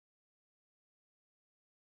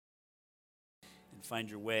Find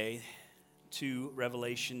your way to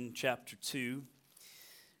Revelation chapter 2.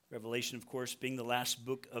 Revelation, of course, being the last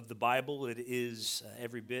book of the Bible, it is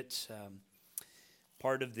every bit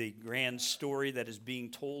part of the grand story that is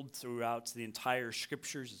being told throughout the entire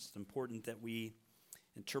Scriptures. It's important that we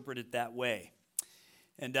interpret it that way.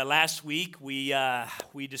 And last week, we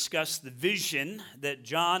discussed the vision that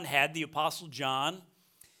John had, the Apostle John.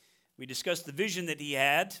 We discussed the vision that he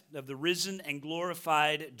had of the risen and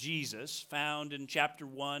glorified Jesus, found in chapter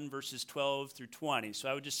 1, verses 12 through 20. So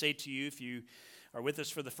I would just say to you, if you are with us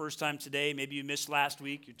for the first time today, maybe you missed last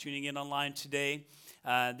week, you're tuning in online today,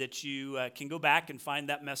 that you can go back and find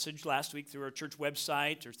that message last week through our church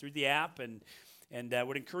website or through the app, and I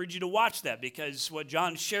would encourage you to watch that, because what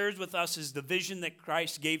John shares with us is the vision that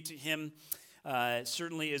Christ gave to him.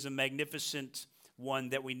 Certainly is a magnificent one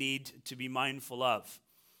that we need to be mindful of.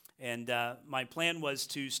 And my plan was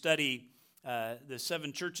to study the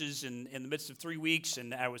 7 churches in the midst of 3 weeks,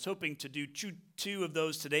 and I was hoping to do two of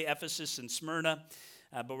those today, Ephesus and Smyrna,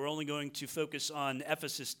 but we're only going to focus on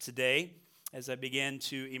Ephesus today as I began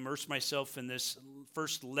to immerse myself in this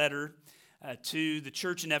first letter to the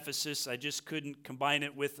church in Ephesus. I just couldn't combine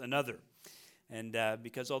it with another. And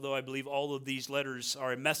because although I believe all of these letters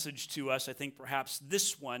are a message to us, I think perhaps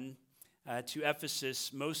this one to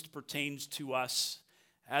Ephesus most pertains to us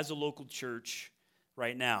as a local church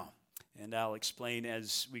right now. And I'll explain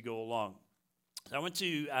as we go along. I want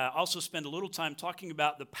to also spend a little time talking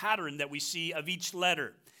about the pattern that we see of each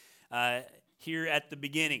letter here at the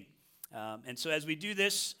beginning. And so as we do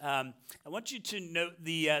this, I want you to note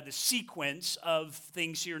the sequence of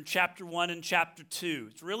things here in chapter 1 and chapter 2.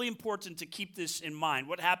 It's really important to keep this in mind.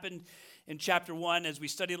 What happened in chapter 1, as we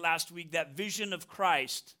studied last week, that vision of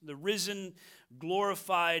Christ, the risen,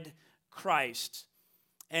 glorified Christ.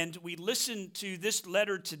 And we listen to this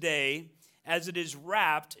letter today as it is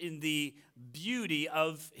wrapped in the beauty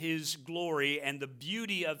of his glory and the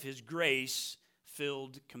beauty of his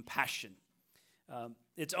grace-filled compassion.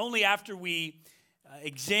 It's only after we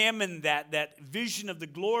examine that vision of the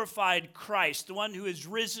glorified Christ, the one who is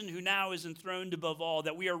risen, who now is enthroned above all,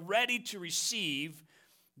 that we are ready to receive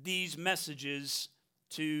these messages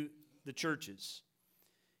to the churches.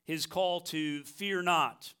 His call to fear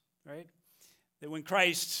not, right? That when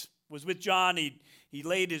Christ was with John, he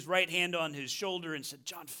laid his right hand on his shoulder and said,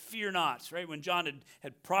 "John, fear not," right? When John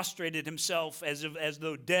had prostrated himself as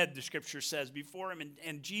though dead, the Scripture says, before him.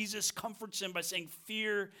 And Jesus comforts him by saying,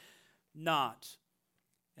 "Fear not."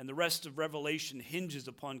 And the rest of Revelation hinges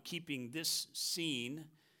upon keeping this scene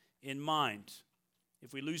in mind.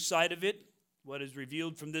 If we lose sight of it, what is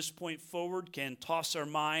revealed from this point forward can toss our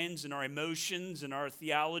minds and our emotions and our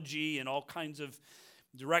theology in all kinds of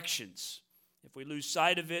directions. If we lose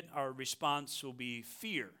sight of it, our response will be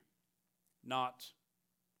fear not,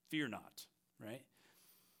 right?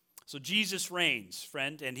 So Jesus reigns,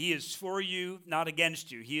 friend, and he is for you, not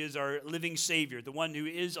against you. He is our living Savior, the one who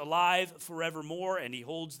is alive forevermore, and he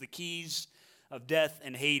holds the keys of death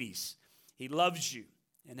and Hades. He loves you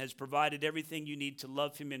and has provided everything you need to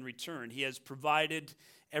love him in return. He has provided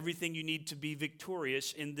everything you need to be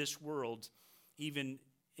victorious in this world, even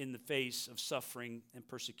in the face of suffering and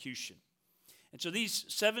persecution. And so these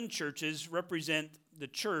 7 churches represent the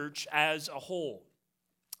church as a whole.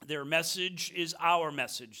 Their message is our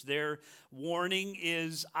message. Their warning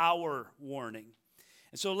is our warning.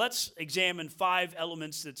 And so let's examine 5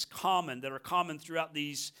 elements that are common throughout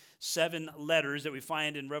these 7 letters that we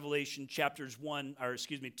find in Revelation chapters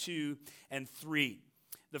 2 and 3.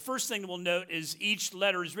 The first thing we'll note is each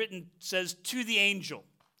letter is written, says, to the angel.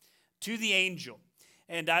 To the angel.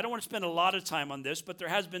 And I don't want to spend a lot of time on this, but there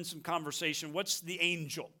has been some conversation. What's the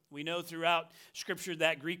angel? We know throughout Scripture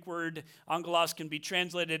that Greek word angelos can be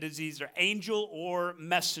translated as either angel or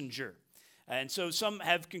messenger. And so some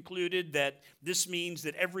have concluded that this means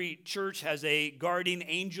that every church has a guardian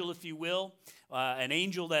angel, if you will, an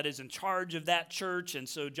angel that is in charge of that church. And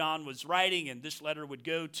so John was writing, and this letter would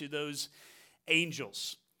go to those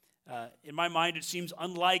angels. In my mind, it seems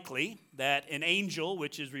unlikely that an angel,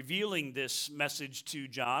 which is revealing this message to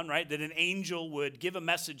John, right, that an angel would give a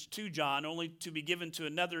message to John only to be given to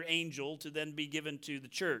another angel to then be given to the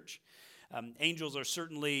church. Angels are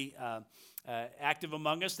certainly active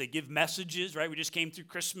among us. They give messages, right? We just came through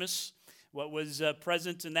Christmas. What was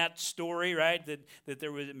present in that story, right, that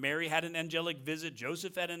there was Mary had an angelic visit,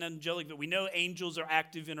 Joseph had an angelic visit. We know angels are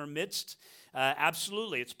active in our midst.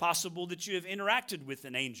 Absolutely. It's possible that you have interacted with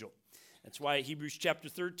an angel. That's why Hebrews chapter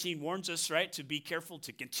 13 warns us, right, to be careful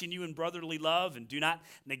to continue in brotherly love and do not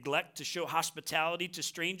neglect to show hospitality to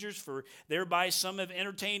strangers, for thereby some have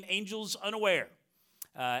entertained angels unaware.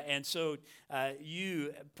 And so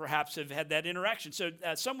you perhaps have had that interaction. So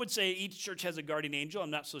some would say each church has a guardian angel.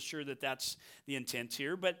 I'm not so sure that that's the intent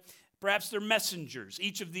here, but perhaps they're messengers.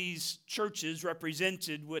 Each of these churches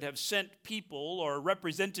represented would have sent people or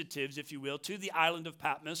representatives, if you will, to the island of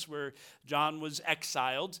Patmos where John was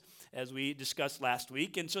exiled, as we discussed last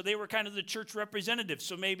week. And so they were kind of the church representatives.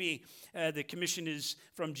 So maybe the commission is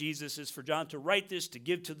from Jesus is for John to write this, to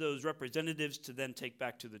give to those representatives, to then take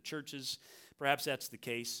back to the churches. Perhaps that's the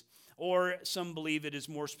case. Or some believe it is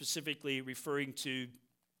more specifically referring to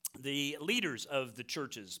the leaders of the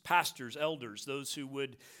churches, pastors, elders, those who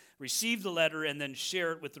would receive the letter and then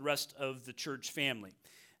share it with the rest of the church family.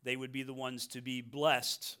 They would be the ones to be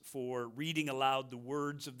blessed for reading aloud the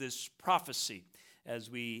words of this prophecy,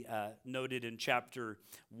 as we noted in chapter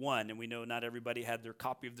 1. And we know not everybody had their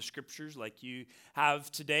copy of the scriptures like you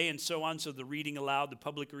have today and so on. So the reading aloud, the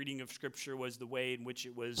public reading of scripture was the way in which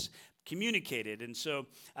it was communicated. And so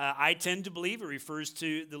I tend to believe it refers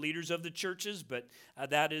to the leaders of the churches, but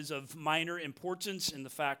that is of minor importance in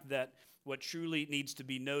the fact that what truly needs to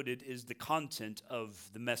be noted is the content of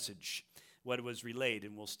the message, what was relayed,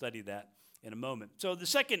 and we'll study that in a moment. So the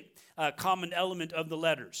second common element of the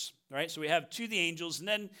letters, right? So we have to the angels, and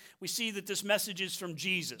then we see that this message is from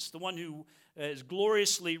Jesus, the one who is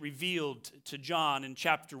gloriously revealed to John in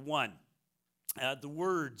chapter 1. The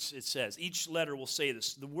words, it says, each letter will say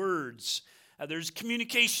this, the words. There's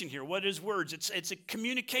communication here. What is words? It's a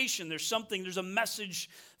communication. There's a message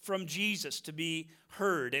from Jesus to be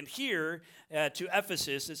heard. And here to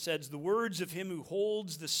Ephesus, it says, the words of him who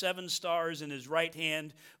holds the 7 stars in his right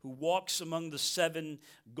hand, who walks among the 7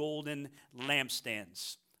 golden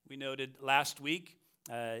lampstands. We noted last week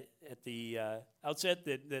at the outset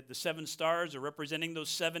that the 7 stars are representing those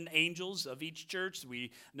 7 angels of each church.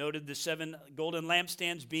 We noted the 7 golden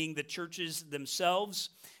lampstands being the churches themselves.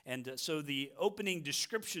 And so the opening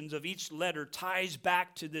descriptions of each letter ties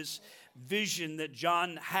back to this vision that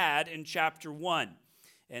John had in chapter 1.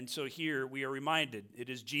 And so here we are reminded it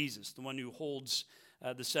is Jesus, the one who holds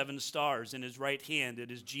the 7 stars in his right hand. It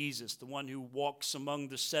is Jesus, the one who walks among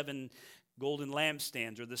the 7 golden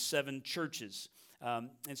lampstands or the 7 churches.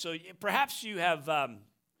 And so perhaps you have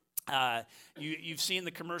you've seen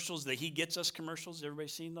the commercials, the He Gets Us commercials. Everybody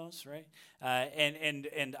seen those, right?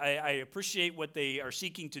 And I appreciate what they are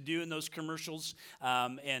seeking to do in those commercials,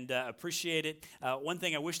 and appreciate it. One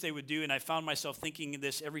thing I wish they would do, and I found myself thinking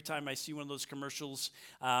this every time I see one of those commercials,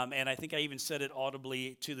 and I think I even said it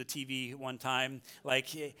audibly to the TV one time,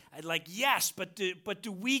 like yes, but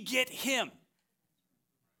do we get him?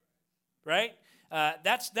 Right?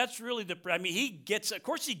 That's really he gets, of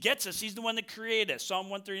course he gets us. He's the one that created us. Psalm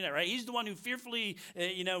 139, right? He's the one who fearfully,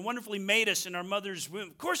 wonderfully made us in our mother's womb.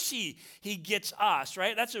 Of course he gets us,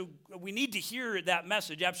 right? We need to hear that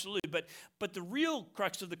message, absolutely. But the real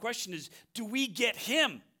crux of the question is, do we get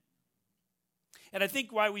him? And I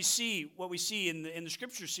think why we see what we see in the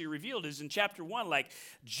scriptures here revealed is in chapter 1, like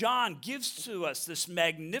John gives to us this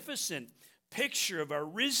magnificent picture of our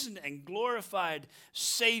risen and glorified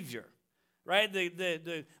Savior. Right,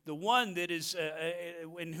 the one that is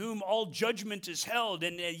in whom all judgment is held,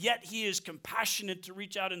 and yet he is compassionate to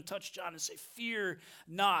reach out and touch John and say, "Fear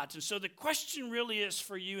not." And so the question really is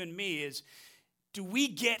for you and me is, do we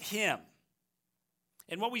get him?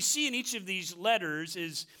 And what we see in each of these letters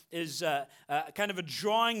is kind of a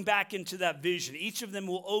drawing back into that vision. Each of them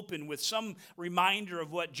will open with some reminder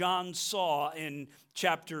of what John saw in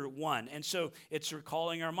chapter 1. And so it's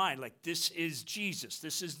recalling our mind, like this is Jesus.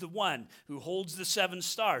 This is the one who holds the 7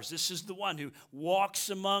 stars. This is the one who walks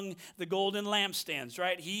among the golden lampstands,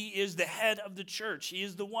 right? He is the head of the church. He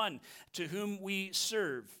is the one to whom we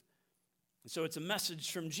serve. So it's a message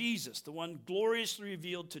from Jesus, the one gloriously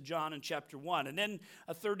revealed to John in chapter 1. And then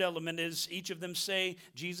a third element is each of them say,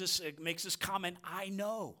 Jesus makes this comment, I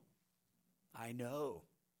know,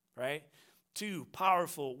 right? 2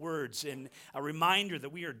 powerful words and a reminder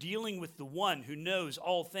that we are dealing with the one who knows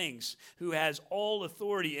all things, who has all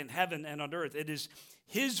authority in heaven and on earth. It is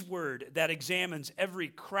his word that examines every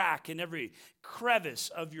crack and every crevice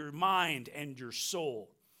of your mind and your soul.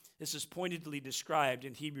 This is pointedly described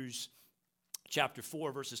in Hebrews chapter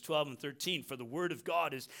 4, verses 12 and 13, for the word of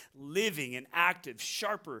God is living and active,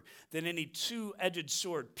 sharper than any 2-edged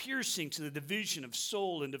sword, piercing to the division of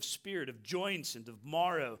soul and of spirit, of joints and of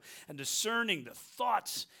marrow, and discerning the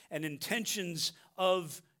thoughts and intentions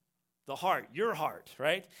of the heart, your heart,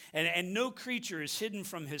 right? And no creature is hidden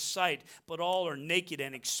from his sight, but all are naked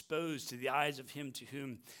and exposed to the eyes of him to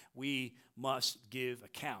whom we must give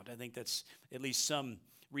account. I think that's at least some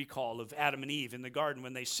recall of Adam and Eve in the garden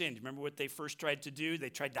when they sinned. Remember what they first tried to do? They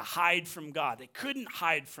tried to hide from God. They couldn't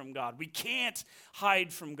hide from God. We can't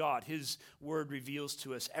hide from God. His word reveals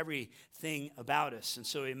to us everything about us. And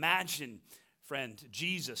so imagine, friend,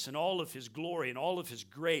 Jesus and all of his glory and all of his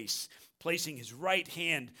grace, placing his right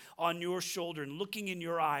hand on your shoulder and looking in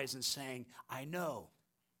your eyes and saying, I know.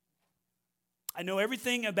 I know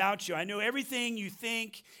everything about you. I know everything you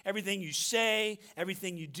think, everything you say,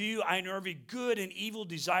 everything you do. I know every good and evil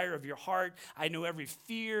desire of your heart. I know every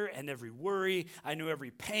fear and every worry. I know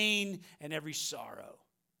every pain and every sorrow.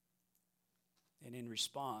 And in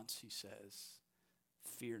response, he says,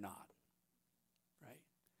 fear not, right?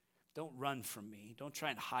 Don't run from me. Don't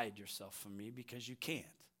try and hide yourself from me because you can't.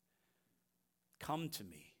 Come to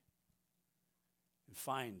me and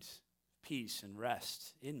find peace and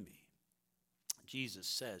rest in me. Jesus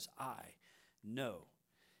says, I know.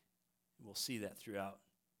 We'll see that throughout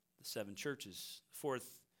the 7 churches. The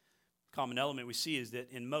fourth common element we see is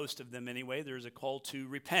that in most of them anyway, there's a call to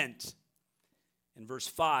repent. In verse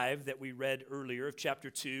 5 that we read earlier of chapter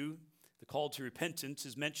 2, the call to repentance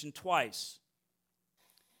is mentioned twice.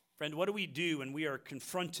 Friend, what do we do when we are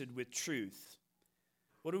confronted with truth?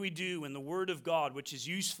 What do we do when the word of God, which is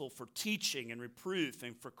useful for teaching and reproof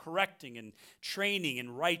and for correcting and training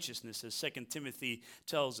in righteousness, as 2 Timothy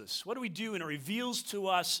tells us? What do we do when it reveals to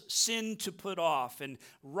us sin to put off and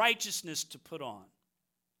righteousness to put on?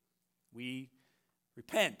 We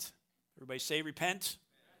repent. Everybody say repent.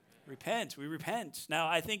 Repent. We repent. Now,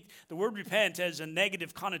 I think the word repent has a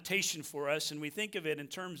negative connotation for us, and we think of it in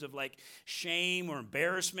terms of like shame or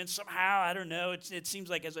embarrassment somehow. I don't know. It seems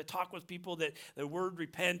like as I talk with people that the word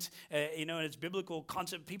repent, in its biblical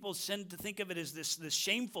concept, people tend to think of it as this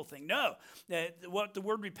shameful thing. No. What the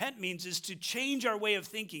word repent means is to change our way of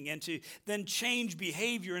thinking and to then change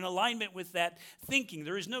behavior in alignment with that thinking.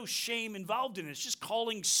 There is no shame involved in it. It's just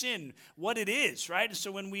calling sin what it is, right?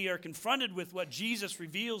 So when we are confronted with what Jesus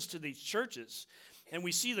reveals to these churches, and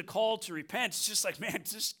we see the call to repent, it's just like, man,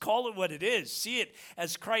 just call it what it is. See it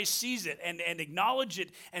as Christ sees it and acknowledge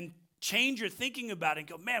it and change your thinking about it and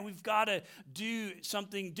go, man, we've got to do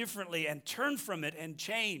something differently and turn from it and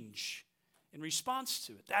change in response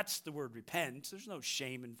to it. That's the word repent. There's no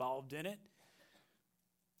shame involved in it.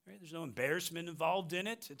 Right? There's no embarrassment involved in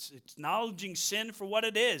it. It's acknowledging sin for what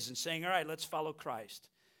it is and saying, all right, let's follow Christ.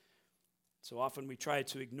 So often we try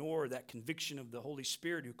to ignore that conviction of the Holy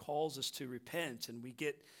Spirit who calls us to repent, and we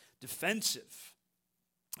get defensive.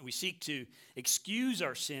 We seek to excuse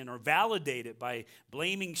our sin or validate it by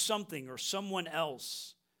blaming something or someone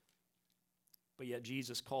else. But yet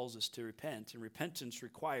Jesus calls us to repent, and repentance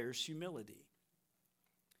requires humility.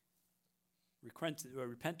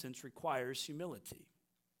 Repentance requires humility.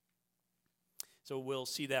 So we'll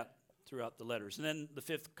see that throughout the letters. And then the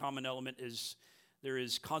fifth common element is there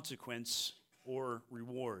is consequence or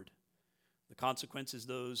reward. The consequence is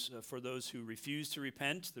for those who refuse to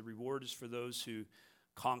repent. The reward is for those who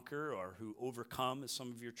conquer or who overcome, as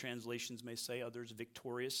some of your translations may say, others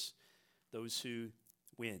victorious, those who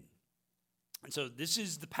win. And so this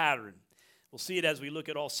is the pattern. We'll see it as we look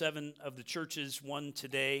at all 7 of the churches, 1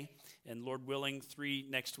 today, and Lord willing, 3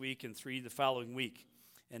 next week and 3 the following week.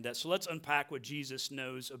 And so let's unpack what Jesus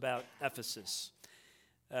knows about Ephesus.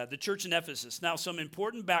 The church in Ephesus. Now, some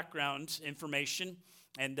important background information,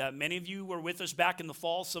 and many of you were with us back in the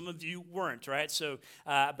fall. Some of you weren't, right? So,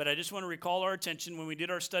 but I just want to recall our attention when we did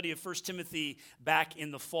our study of 1 Timothy back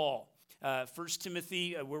in the fall. 1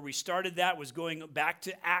 Timothy, where we started that, was going back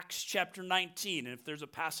to Acts chapter 19. And if there's a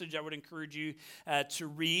passage I would encourage you to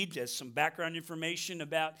read as some background information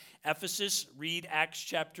about Ephesus, read Acts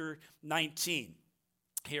chapter 19.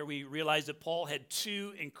 Here we realize that Paul had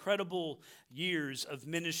 2 incredible years of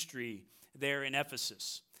ministry there in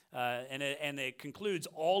Ephesus. And it concludes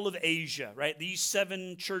all of Asia, right? These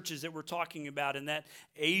 7 churches that we're talking about in that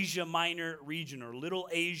Asia Minor region or Little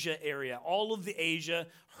Asia area, all of the Asia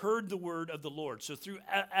heard the word of the Lord. So through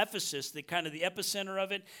Ephesus, the kind of the epicenter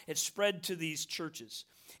of it, it spread to these churches.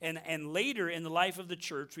 And later in the life of the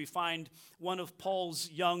church, we find one of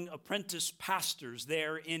Paul's young apprentice pastors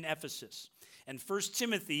there in Ephesus. And 1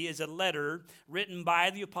 Timothy is a letter written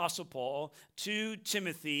by the Apostle Paul to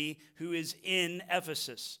Timothy, who is in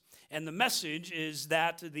Ephesus. And the message is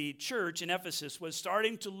that the church in Ephesus was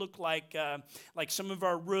starting to look like some of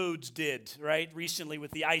our roads did, right, recently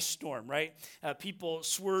with the ice storm, right? People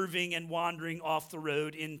swerving and wandering off the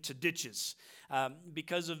road into ditches.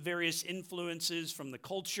 Because of various influences from the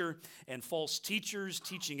culture and false teachers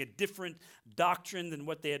teaching a different doctrine than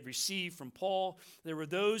what they had received from Paul, there were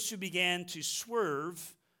those who began to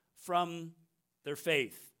swerve from their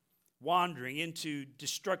faith, wandering into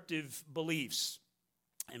destructive beliefs.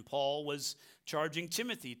 And Paul was charging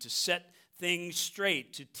Timothy to set things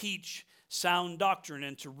straight, to teach sound doctrine,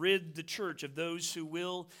 and to rid the church of those who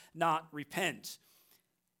will not repent.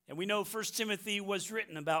 And we know 1 Timothy was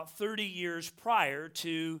written about 30 years prior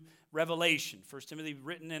to Revelation. 1 Timothy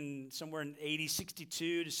written in somewhere in AD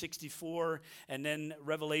 62 to 64, and then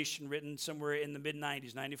Revelation written somewhere in the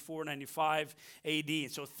mid-90s, 94, 95 AD.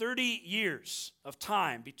 And so 30 years of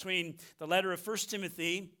time between the letter of 1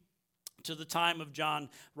 Timothy to the time of John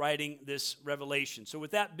writing this Revelation. So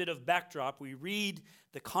with that bit of backdrop, we read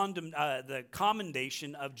the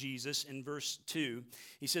commendation of Jesus in verse 2.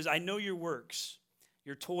 He says, I know your works,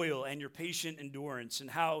 your toil, and your patient endurance, and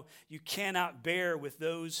how you cannot bear with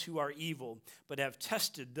those who are evil, but have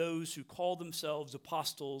tested those who call themselves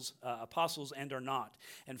apostles and are not,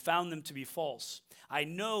 and found them to be false. I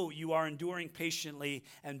know you are enduring patiently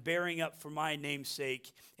and bearing up for my name's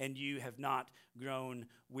sake, and you have not grown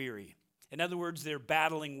weary. In other words, they're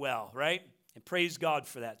battling well, right? And praise God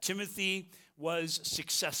for that. Timothy was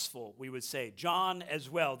successful, we would say. John as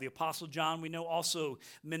well, the Apostle John, we know, also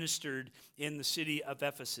ministered in the city of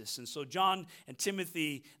Ephesus. And so John and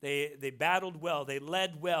Timothy, they battled well, they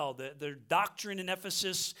led well. Their doctrine in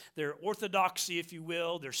Ephesus, their orthodoxy, if you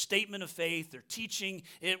will, their statement of faith, their teaching,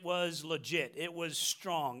 it was legit, it was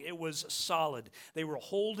strong, it was solid. They were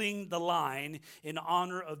holding the line in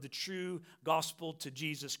honor of the true gospel to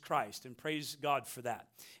Jesus Christ, and praise God for that.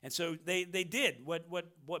 And so they did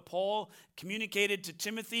what Paul communicated to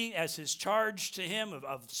Timothy as his charge to him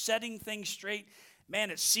of setting things straight. Man,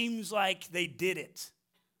 it seems like they did it.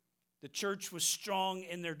 The church was strong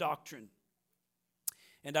in their doctrine.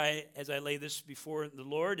 And as I lay this before the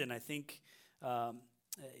Lord, and I think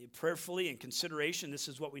prayerfully in consideration, this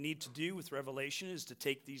is what we need to do with Revelation, is to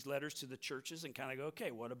take these letters to the churches and kind of go,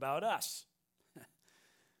 okay, what about us?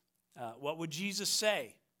 What would Jesus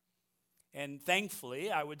say? And thankfully,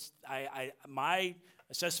 my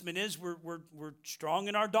assessment is we're strong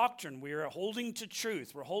in our doctrine. We are holding to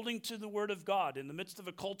truth. We're holding to the Word of God in the midst of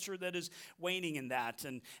a culture that is waning in that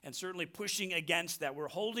and certainly pushing against that. We're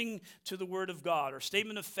holding to the Word of God, our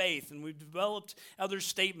statement of faith, and we've developed other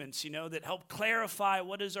statements, that help clarify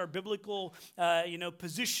what is our biblical,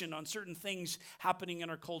 position on certain things happening in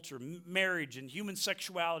our culture, marriage and human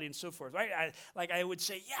sexuality and so forth. Right? I would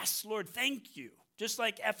say, yes, Lord, thank you. Just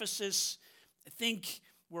like Ephesus, I think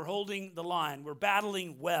we're holding the line. We're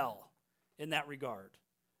battling well in that regard.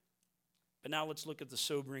 But now let's look at the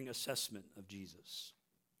sobering assessment of Jesus.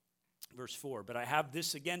 Verse 4, but I have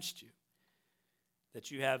this against you,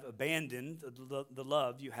 that you have abandoned the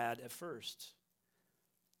love you had at first.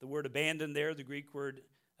 The word abandon there, the Greek word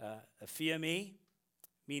aphiemi,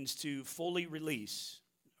 means to fully release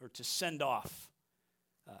or to send off.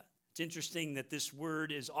 It's interesting that this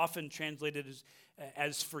word is often translated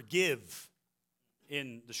as forgive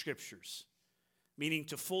in the scriptures, meaning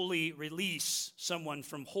to fully release someone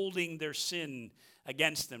from holding their sin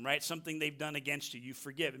against them, right? Something they've done against you, you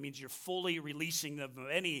forgive. It means you're fully releasing them of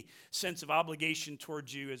any sense of obligation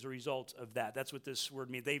towards you as a result of that. That's what this word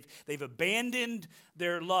means. They've abandoned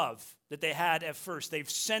their love that they had at first. They've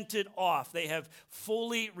sent it off. They have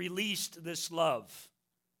fully released this love.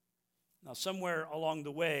 Now, somewhere along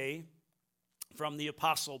the way, from the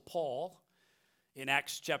Apostle Paul, in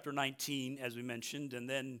Acts chapter 19, as we mentioned, and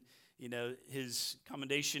then, his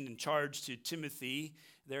commendation and charge to Timothy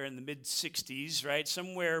there in the mid-60s, right?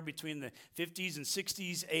 Somewhere between the 50s and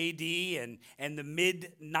 60s AD and the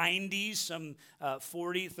mid-90s, some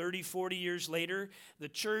 40 years later, the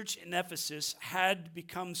church in Ephesus had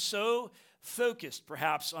become so focused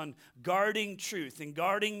perhaps on guarding truth and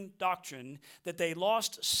guarding doctrine that they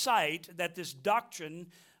lost sight that this doctrine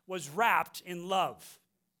was wrapped in love.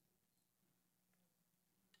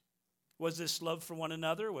 Was this love for one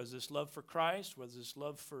another? Was this love for Christ? Was this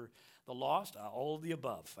love for the lost? All of the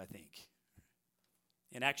above, I think.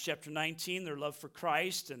 In Acts chapter 19, their love for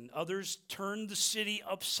Christ and others turned the city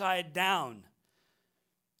upside down.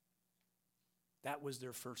 That was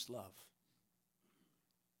their first love.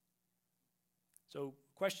 So,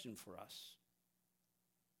 question for us.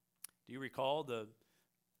 Do you recall the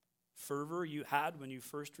fervor you had when you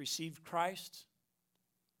first received Christ?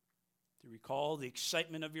 Do you recall the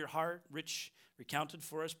excitement of your heart? Rich recounted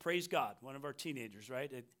for us, praise God, one of our teenagers,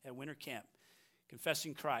 right, at winter camp,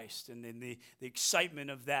 confessing Christ, and then the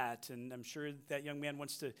excitement of that. And I'm sure that young man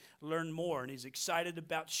wants to learn more, and he's excited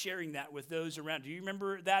about sharing that with those around. Do you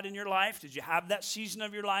remember that in your life? Did you have that season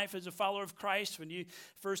of your life as a follower of Christ when you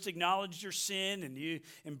first acknowledged your sin and you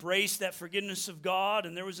embraced that forgiveness of God,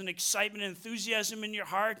 and there was an excitement and enthusiasm in your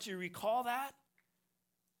heart? Do you recall that?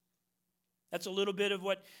 That's a little bit of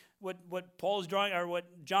what Paul is drawing, or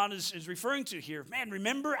what John is referring to here. Man,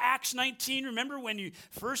 remember Acts 19? Remember when you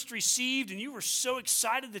first received and you were so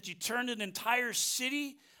excited that you turned an entire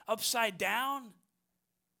city upside down?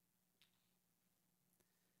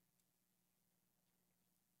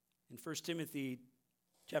 In 1 Timothy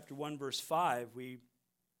chapter 1, verse 5, we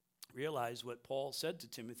realize what Paul said to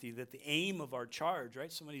Timothy, that the aim of our charge,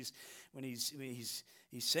 right? So when he's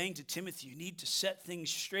saying to Timothy, you need to set things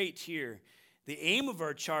straight here. The aim of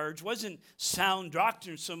our charge wasn't sound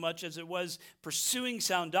doctrine so much as it was pursuing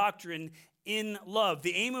sound doctrine in love.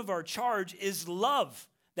 The aim of our charge is love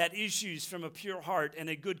that issues from a pure heart and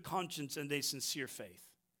a good conscience and a sincere faith.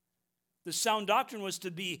 The sound doctrine was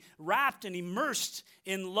to be wrapped and immersed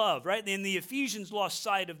in love, right? And the Ephesians lost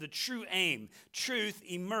sight of the true aim, truth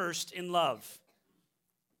immersed in love.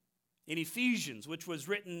 In Ephesians, which was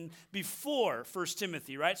written before 1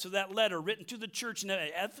 Timothy, right? So that letter written to the church in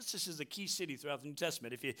Ephesus is a key city throughout the New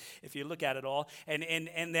Testament, if you look at it all.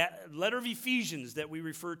 And that letter of Ephesians that we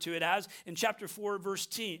refer to it as in chapter 4, verse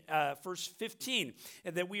 15,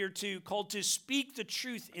 that we are called to speak the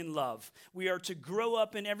truth in love. We are to grow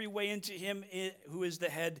up in every way into him who is the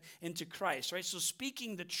head, into Christ, right? So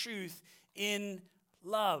speaking the truth in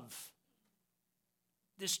love.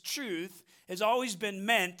 This truth has always been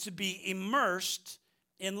meant to be immersed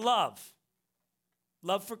in love.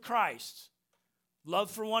 Love for Christ.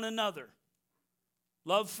 Love for one another.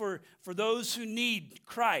 Love for those who need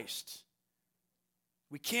Christ.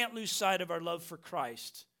 We can't lose sight of our love for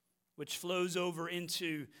Christ, which flows over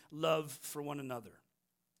into love for one another.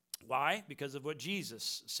 Why? Because of what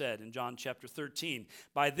Jesus said in John chapter 13.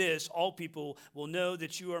 By this, all people will know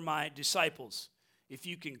that you are my disciples. If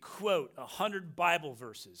you can quote 100 Bible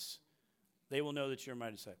verses, they will know that you're my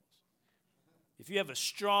disciples. If you have a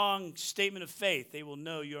strong statement of faith, they will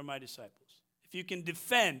know you're my disciples. If you can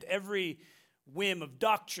defend every whim of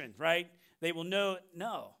doctrine, right, they will know,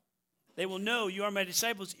 no. They will know you are my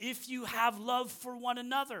disciples if you have love for one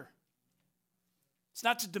another. It's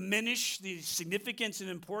not to diminish the significance and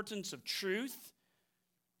importance of truth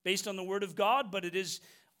based on the Word of God, but it is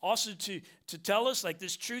also to tell us, like,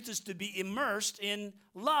 this truth is to be immersed in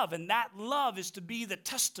love, and that love is to be the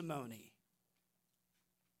testimony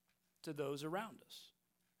to those around us.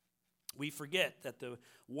 We forget that the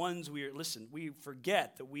ones we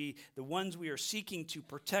are seeking to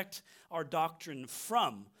protect our doctrine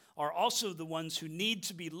from are also the ones who need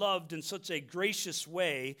to be loved in such a gracious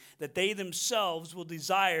way that they themselves will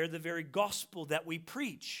desire the very gospel that we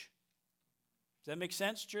preach. Does that make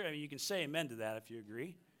sense? Sure. I mean, you can say amen to that if you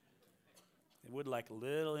agree. I would like a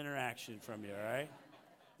little interaction from you, all right?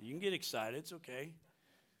 You can get excited. It's okay.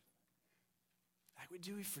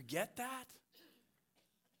 Do we forget that?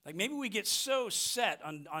 Like, maybe we get so set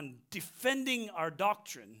on defending our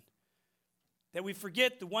doctrine that we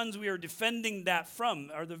forget the ones we are defending that from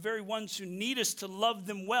are the very ones who need us to love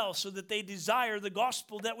them well so that they desire the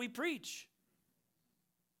gospel that we preach.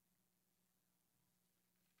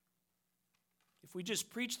 If we just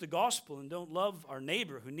preach the gospel and don't love our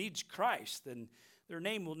neighbor who needs Christ, then their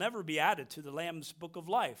name will never be added to the Lamb's book of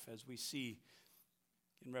life, as we see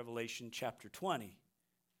in Revelation chapter 20.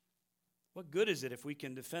 What good is it if we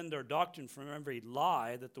can defend our doctrine from every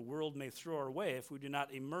lie that the world may throw our way if we do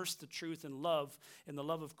not immerse the truth in love, in the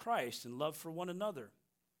love of Christ and love for one another?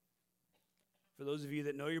 For those of you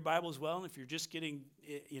that know your Bibles well, and if you're just getting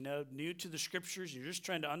new to the Scriptures, you're just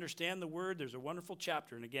trying to understand the Word, there's a wonderful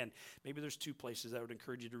chapter. And again, maybe there's two places I would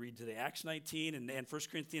encourage you to read today, Acts 19 and 1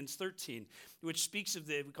 Corinthians 13, which speaks of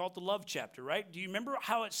we call it the love chapter, right? Do you remember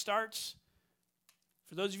how it starts?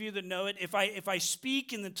 For those of you that know it, if I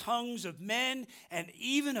speak in the tongues of men and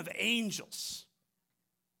even of angels,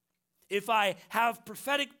 if I have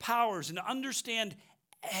prophetic powers and understand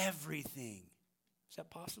everything, is that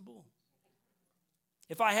possible?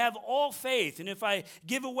 If I have all faith, and if I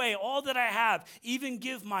give away all that I have, even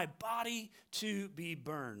give my body to be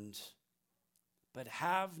burned, but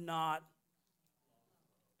have not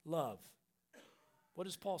love. What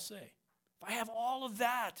does Paul say? If I have all of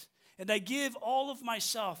that, and I give all of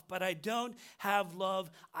myself, but I don't have love,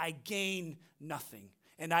 I gain nothing,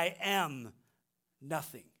 and I am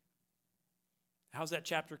nothing. How's that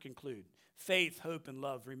chapter conclude? Faith, hope, and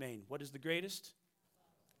love remain. What is the greatest?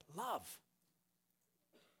 Love.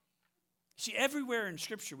 See, everywhere in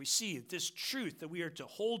Scripture we see this truth that we are to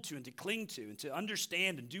hold to and to cling to and to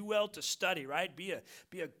understand and do well to study, right? Be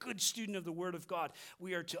a good student of the Word of God.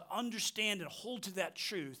 We are to understand and hold to that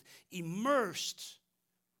truth, immersed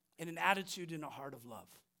in an attitude and a heart of love.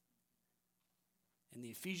 And the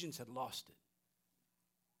Ephesians had lost it.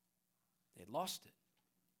 They had lost it.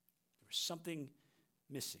 There was something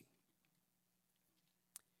missing.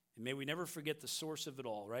 And may we never forget the source of it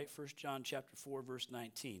all, right? 1 John chapter 4, verse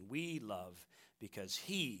 19. We love because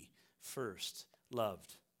he first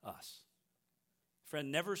loved us.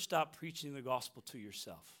 Friend, never stop preaching the gospel to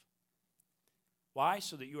yourself. Why?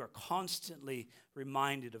 So that you are constantly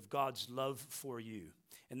reminded of God's love for you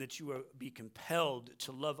and that you will be compelled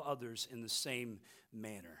to love others in the same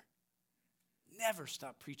manner. Never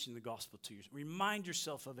stop preaching the gospel to yourself. Remind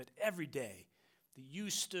yourself of it every day that you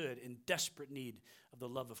stood in desperate need of the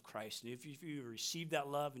love of Christ. And if you received that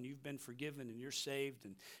love and you've been forgiven and you're saved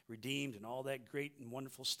and redeemed and all that great and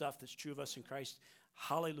wonderful stuff that's true of us in Christ,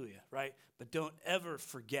 hallelujah, right? But don't ever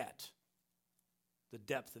forget the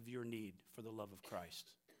depth of your need for the love of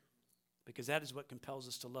Christ, because that is what compels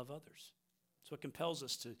us to love others. It's what compels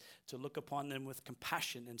us to look upon them with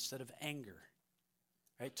compassion instead of anger,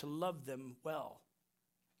 right? To love them well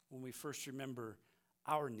when we first remember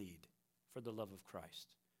our need for the love of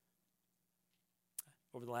Christ.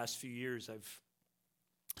 Over the last few years, I've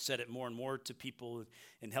said it more and more to people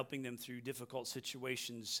in helping them through difficult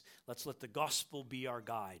situations. Let's let the gospel be our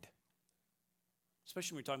guide,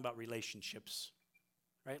 especially when we're talking about relationships.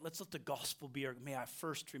 Right? Let's let the gospel be our, may I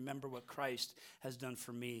first remember what Christ has done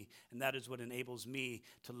for me, and that is what enables me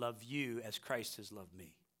to love you as Christ has loved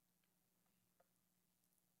me.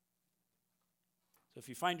 So if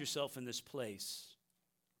you find yourself in this place,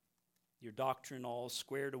 your doctrine all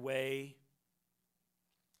squared away,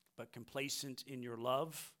 but complacent in your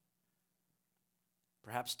love,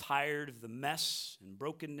 perhaps tired of the mess and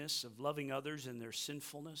brokenness of loving others in their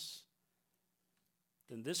sinfulness,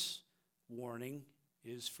 then this warning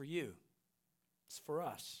is for you. It's for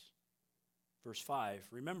us. Verse 5,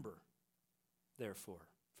 remember, therefore,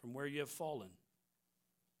 from where you have fallen,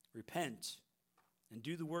 repent and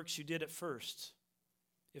do the works you did at first.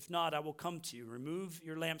 If not, I will come to you. Remove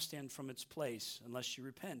your lampstand from its place, unless you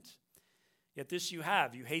repent. Yet this you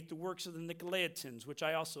have. You hate the works of the Nicolaitans, which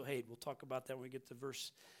I also hate. We'll talk about that when we get to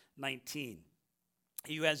verse 19.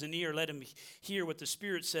 He who has an ear, let him hear what the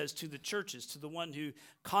Spirit says to the churches. To the one who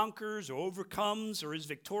conquers or overcomes or is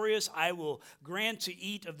victorious, I will grant to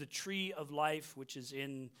eat of the tree of life, which is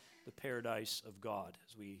in the paradise of God,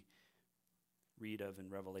 as we read of in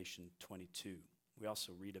Revelation 22. We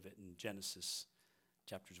also read of it in Genesis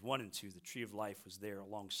chapters 1 and 2. The tree of life was there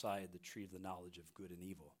alongside the tree of the knowledge of good and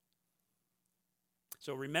evil.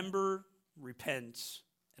 So remember, repent,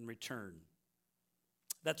 and return.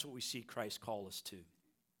 That's what we see Christ call us to.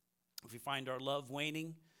 If we find our love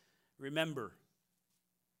waning, remember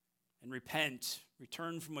and repent.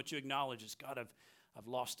 Return from what you acknowledge as, God, I've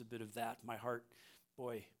lost a bit of that. My heart,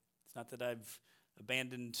 boy, it's not that I've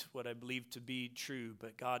abandoned what I believe to be true,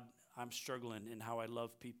 but God, I'm struggling in how I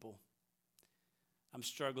love people. I'm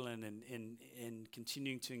struggling in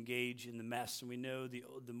continuing to engage in the mess. And we know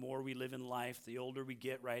the more we live in life, the older we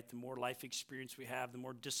get, right? The more life experience we have, the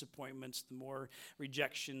more disappointments, the more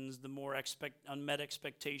rejections, the more unmet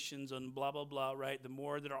expectations and blah, blah, blah, right? The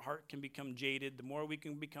more that our heart can become jaded, the more we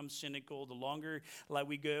can become cynical, the longer like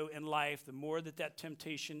we go in life, the more that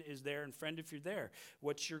temptation is there. And friend, if you're there,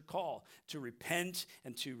 what's your call? To repent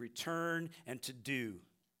and to return and to do.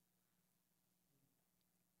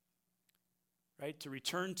 Right? To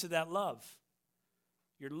return to that love.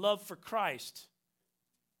 Your love for Christ.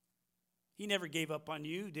 He never gave up on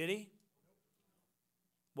you, did he?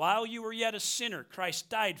 While you were yet a sinner, Christ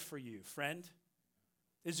died for you, friend.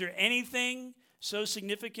 Is there anything so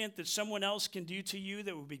significant that someone else can do to you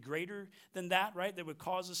that would be greater than that, right? That would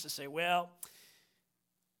cause us to say, well, I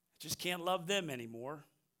just can't love them anymore.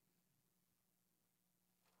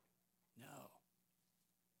 No.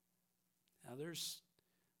 Now there's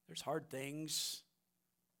hard things,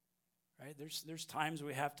 right? There's times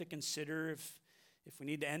we have to consider if we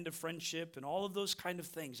need to end a friendship and all of those kind of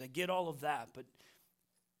things. I get all of that, but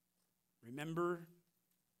remember,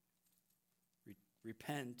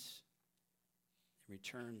 repent, and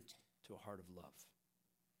return to a heart of love.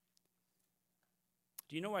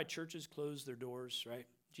 Do you know why churches close their doors, right?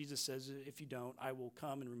 Jesus says, if you don't, I will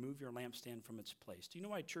come and remove your lampstand from its place. Do you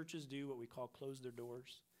know why churches do what we call close their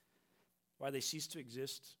doors? Why they cease to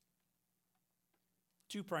exist?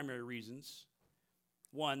 Two primary reasons.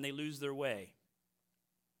 One, they lose their way.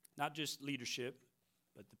 Not just leadership,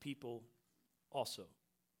 but the people also.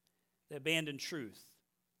 They abandon truth.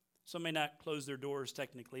 Some may not close their doors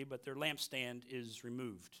technically, but their lampstand is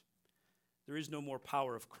removed. There is no more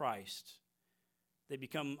power of Christ. They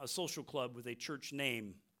become a social club with a church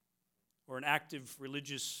name or an active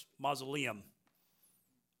religious mausoleum.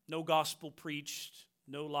 No gospel preached,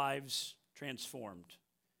 no lives transformed.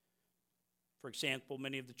 For example,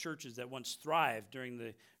 many of the churches that once thrived during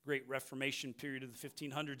the Great Reformation period of the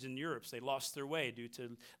 1500s in Europe, they lost their way due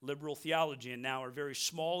to liberal theology and now are very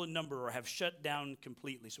small in number or have shut down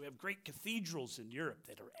completely. So we have great cathedrals in Europe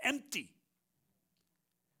that are empty.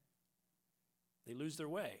 They lose their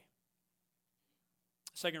way.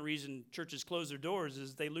 Second reason churches close their doors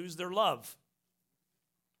is they lose their love.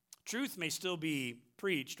 Truth may still be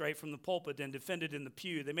preached right from the pulpit and defended in the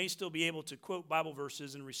pew. They may still be able to quote Bible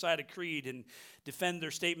verses and recite a creed and defend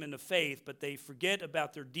their statement of faith, but they forget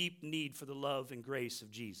about their deep need for the love and grace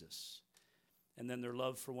of Jesus. And then their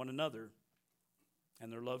love for one another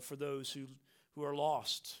and their love for those who are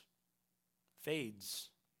lost fades.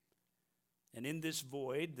 And in this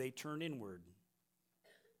void, they turn inward.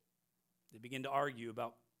 They begin to argue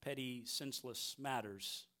about petty, senseless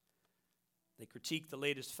matters. They critique the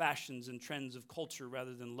latest fashions and trends of culture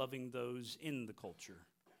rather than loving those in the culture.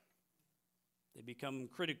 They become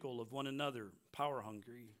critical of one another,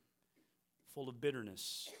 power-hungry, full of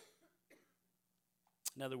bitterness.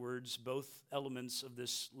 In other words, both elements of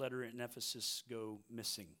this letter in Ephesus go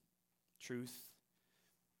missing: truth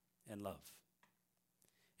and love.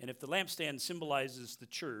 And if the lampstand symbolizes the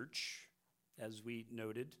church, as we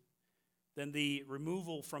noted, then the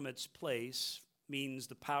removal from its place means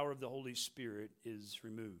the power of the Holy Spirit is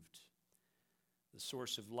removed. The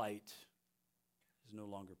source of light is no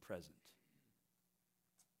longer present.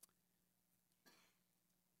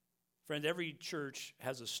 Friend, every church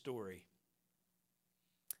has a story.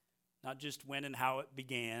 Not just when and how it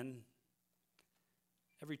began.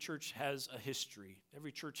 Every church has a history.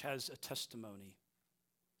 Every church has a testimony.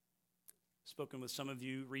 I've spoken with some of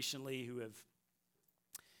you recently who have,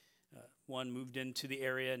 one, moved into the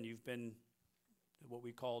area and you've been what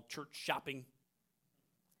we call church shopping,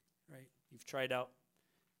 right? You've tried out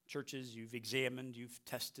churches, you've examined, you've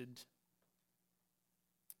tested.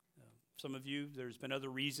 Some of you, there's been other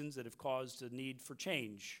reasons that have caused a need for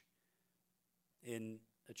change in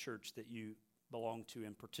a church that you belong to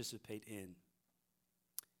and participate in.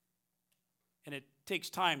 And it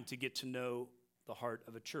takes time to get to know the heart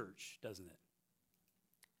of a church, doesn't it?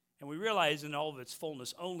 And we realize in all of its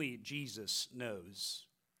fullness, only Jesus knows.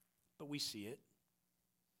 But we see it.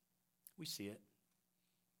 We see it.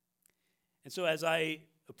 And so as I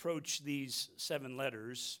approach these 7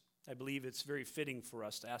 letters, I believe it's very fitting for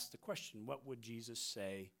us to ask the question, what would Jesus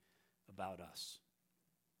say about us?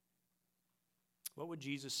 What would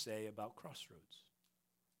Jesus say about Crossroads?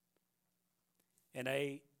 And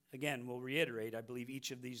I, again, will reiterate, I believe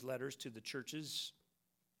each of these letters to the churches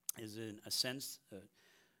is, in a sense,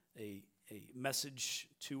 a message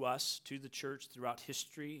to us, to the church throughout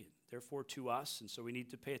history, therefore to us. And so we need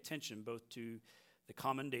to pay attention both to the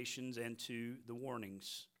commendations and to the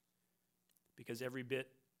warnings, because every bit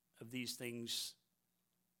of these things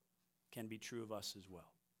can be true of us as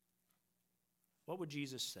well. What would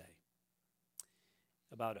Jesus say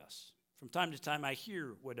about us? From time to time, I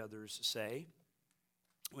hear what others say.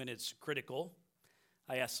 When it's critical,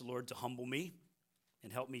 I ask the Lord to humble me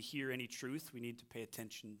and help me hear any truth we need to pay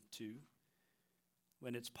attention to.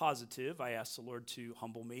 When it's positive, I ask the Lord to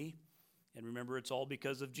humble me and remember it's all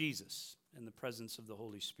because of Jesus and the presence of the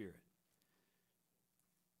Holy Spirit.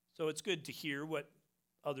 So it's good to hear what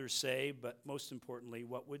others say, but most importantly,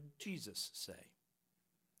 what would Jesus say?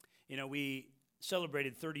 You know, we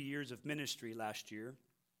celebrated 30 years of ministry last year,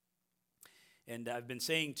 and I've been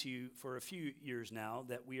saying to you for a few years now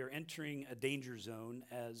that we are entering a danger zone,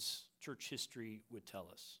 as church history would tell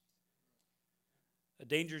us. A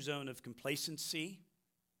danger zone of complacency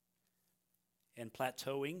and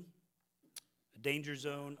plateauing, a danger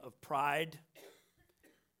zone of pride,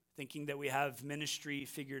 thinking that we have ministry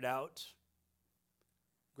figured out,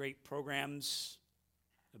 great programs,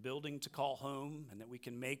 a building to call home, and that we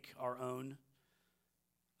can make our own,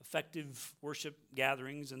 effective worship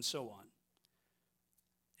gatherings, and so on.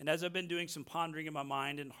 And as I've been doing some pondering in my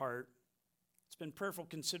mind and heart, it's been prayerful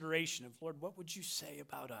consideration of, Lord, what would you say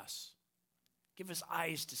about us? Give us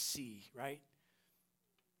eyes to see, right?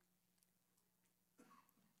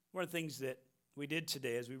 One of the things that we did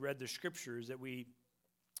today as we read the scriptures, that we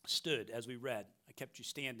stood as we read. I kept you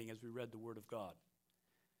standing as we read the Word of God.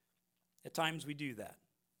 At times we do that.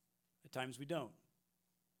 At times we don't.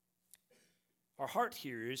 Our heart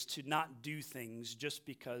here is to not do things just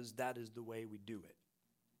because that is the way we do it.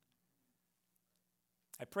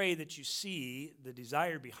 I pray that you see the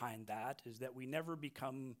desire behind that is that we never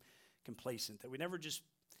become complacent, that we never just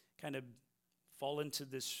kind of fall into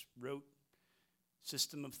this rote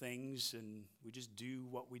system of things and we just do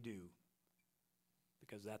what we do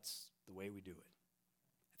because that's the way we do it.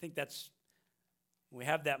 I think that's When we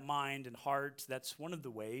have that mind and heart, that's one of the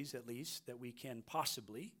ways, at least, that we can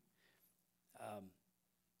possibly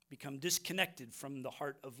become disconnected from the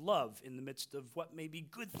heart of love in the midst of what may be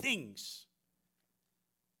good things.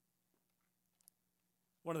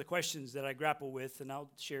 One of the questions that I grapple with, and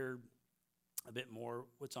I'll share a bit more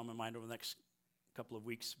what's on my mind over the next couple of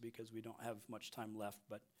weeks because we don't have much time left,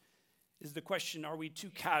 but is the question, are we too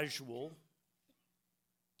casual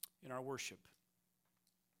in our worship?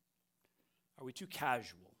 Are we too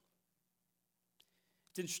casual?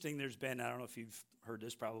 It's interesting, there's been, I don't know if you've heard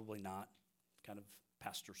this, probably not, kind of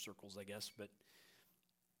pastor circles, I guess, but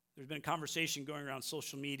there's been a conversation going around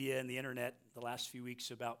social media and the internet the last few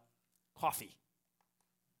weeks about coffee.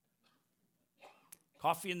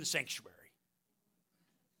 Coffee in the sanctuary.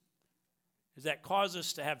 Does that cause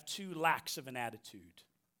us to have too lax of an attitude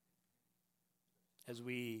as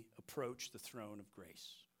we approach the throne of grace?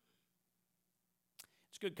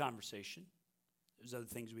 It's a good conversation. There's other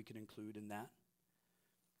things we could include in that.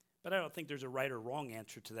 But I don't think there's a right or wrong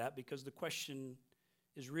answer to that because the question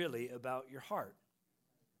is really about your heart.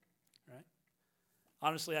 Right?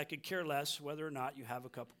 Honestly, I could care less whether or not you have a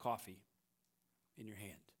cup of coffee in your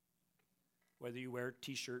hand. Whether you wear a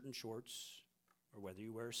t-shirt and shorts, or whether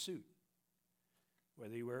you wear a suit,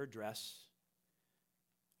 whether you wear a dress,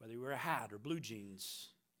 whether you wear a hat or blue jeans,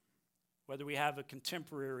 whether we have a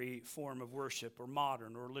contemporary form of worship or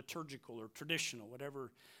modern or liturgical or traditional,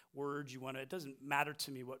 whatever words you want to, it doesn't matter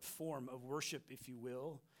to me what form of worship, if you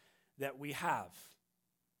will, that we have.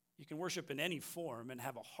 You can worship in any form and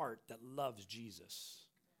have a heart that loves Jesus.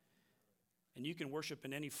 And you can worship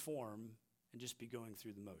in any form and just be going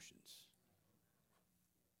through the motions.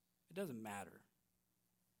 It doesn't matter.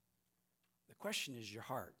 The question is your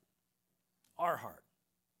heart, our heart.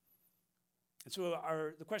 And so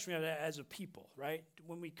the question we have as a people, right?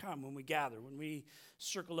 When we come, when we gather, when we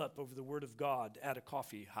circle up over the Word of God at a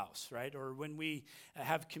coffee house, right? Or when we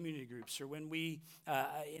have community groups, or when we,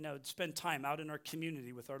 spend time out in our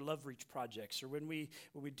community with our Love Reach projects, or when we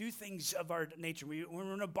do things of our nature, when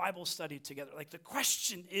we're in a Bible study together. Like the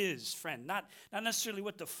question is, friend, not necessarily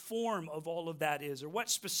what the form of all of that is, or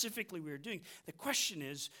what specifically we're doing. The question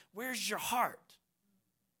is, where's your heart?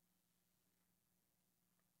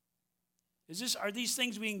 Are these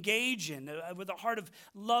things we engage in with a heart of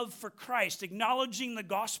love for Christ, acknowledging the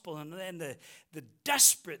gospel and the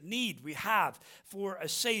desperate need we have for a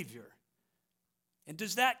Savior? And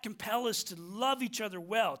does that compel us to love each other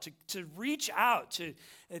well, to reach out, to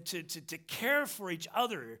care for each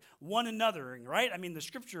other, one another, right? I mean, the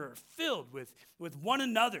scripture are filled with one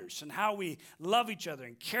another's and how we love each other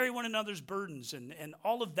and carry one another's burdens and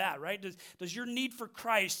all of that, right? Does your need for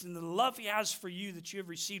Christ and the love he has for you that you have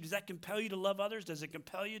received, does that compel you to love others? Does it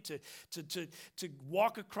compel you to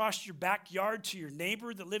walk across your backyard to your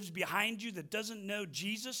neighbor that lives behind you that doesn't know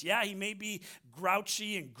Jesus? Yeah, he may be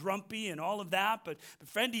grouchy and grumpy and all of that, but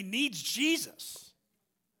friend, he needs Jesus.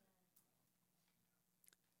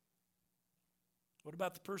 What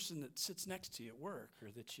about the person that sits next to you at work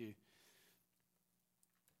or that you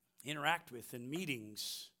interact with in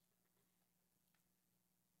meetings?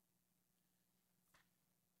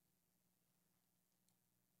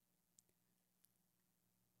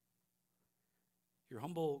 Your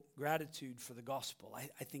humble gratitude for the gospel,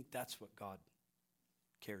 I think that's what God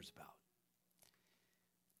cares about.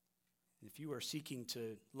 If you are seeking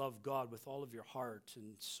to love God with all of your heart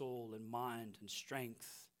and soul and mind and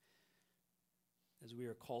strength, as we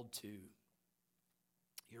are called to,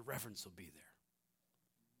 your reverence will be there.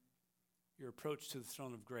 Your approach to the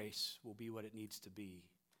throne of grace will be what it needs to be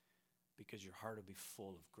because your heart will be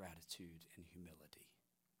full of gratitude and humility.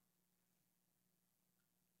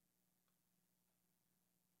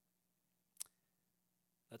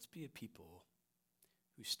 Let's be a people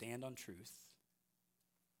who stand on truth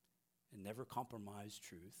and never compromise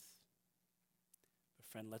truth. But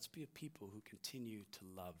friend, let's be a people who continue to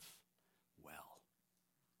love well.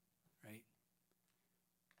 Right?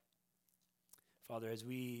 Father, as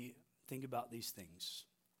we think about these things,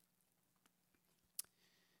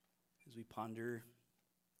 as we ponder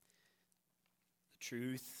the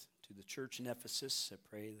truth to the church in Ephesus, I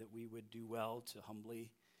pray that we would do well to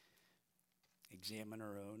humbly examine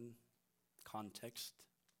our own context,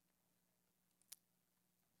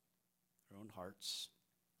 our own hearts,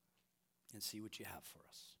 and see what you have for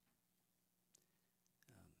us.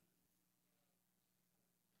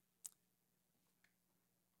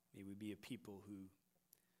 May we be a people who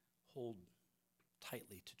hold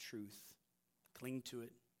tightly to truth, cling to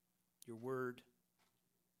it, your word.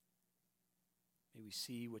 May we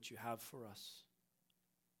see what you have for us.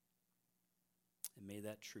 And may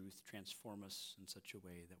that truth transform us in such a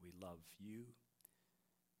way that we love you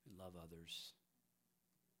and love others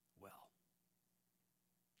well.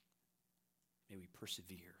 May we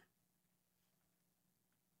persevere.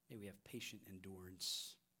 May we have patient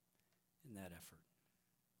endurance in that effort,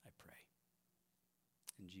 I pray.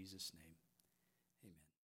 In Jesus' name.